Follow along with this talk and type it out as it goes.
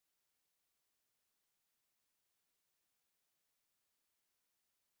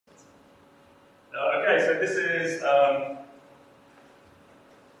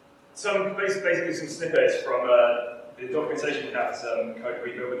so this is basically some snippets from the documentation we have for some code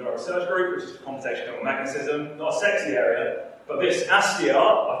we built with our research group, which is computational magnetism. Not a sexy area, but this ASCII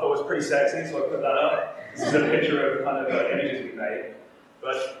art I thought was pretty sexy, so I put that up. This is a picture of kind of images we made.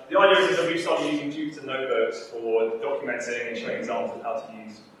 But the idea is that we've started using Jupyter notebooks for documenting and showing examples of how to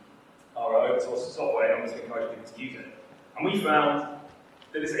use our open source software in order to encourage people to use it. And we found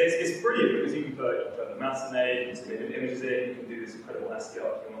that it's brilliant because you can put the maths in there, you can submit images in, you can do this incredible ASCII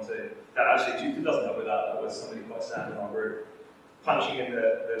art if you want to. That actually, Jupyter doesn't help with that. That was somebody quite sad in our group, punching in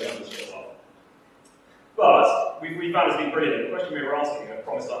the numbers for us. But we found it's been brilliant. The question we were asking, a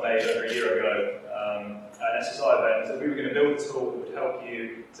promise I made over a year ago at an SSI event, is that we were going to build a tool that would help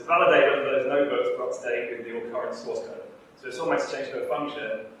you to validate whether those notebooks were up to date with your current source code. So if someone makes a change to a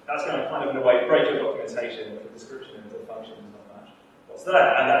function, that's going to kind of, in a way, break your documentation if the description of the function does not match what's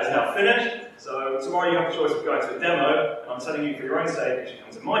there. And that is now finished. So tomorrow you have a choice of going to a demo, and I'm telling you for your own sake, you should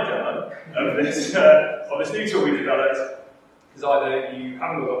come to my demo of this new tool we developed, because either you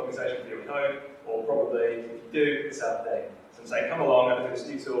haven't got documentation for your code, or probably, if you do, it's out of date. So I'm saying, come along and look at this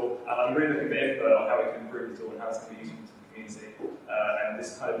new tool, and I'm really looking for input on how we can improve the tool and how it's going to be useful to the community, and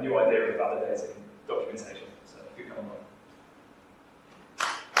this kind of new idea of validating documentation. So, do come along.